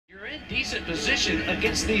decent position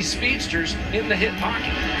against these speedsters in the hip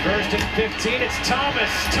pocket. First and 15, it's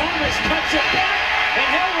Thomas. Thomas cuts it back, and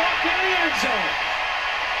he'll walk in the end zone.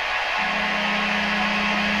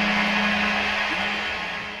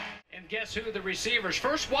 And guess who the receivers?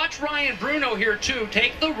 First, watch Ryan Bruno here, too.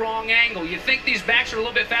 Take the wrong angle. You think these backs are a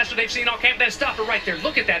little bit faster. They've seen all camp. That stopper right there.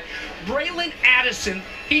 Look at that. Braylon Addison,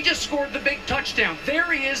 he just scored the big touchdown.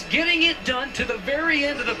 There he is, getting it done to the very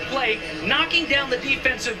end of the play, knocking down the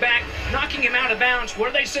defensive back, knocking him out of bounds. What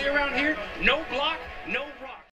do they say around here? No block, no rock.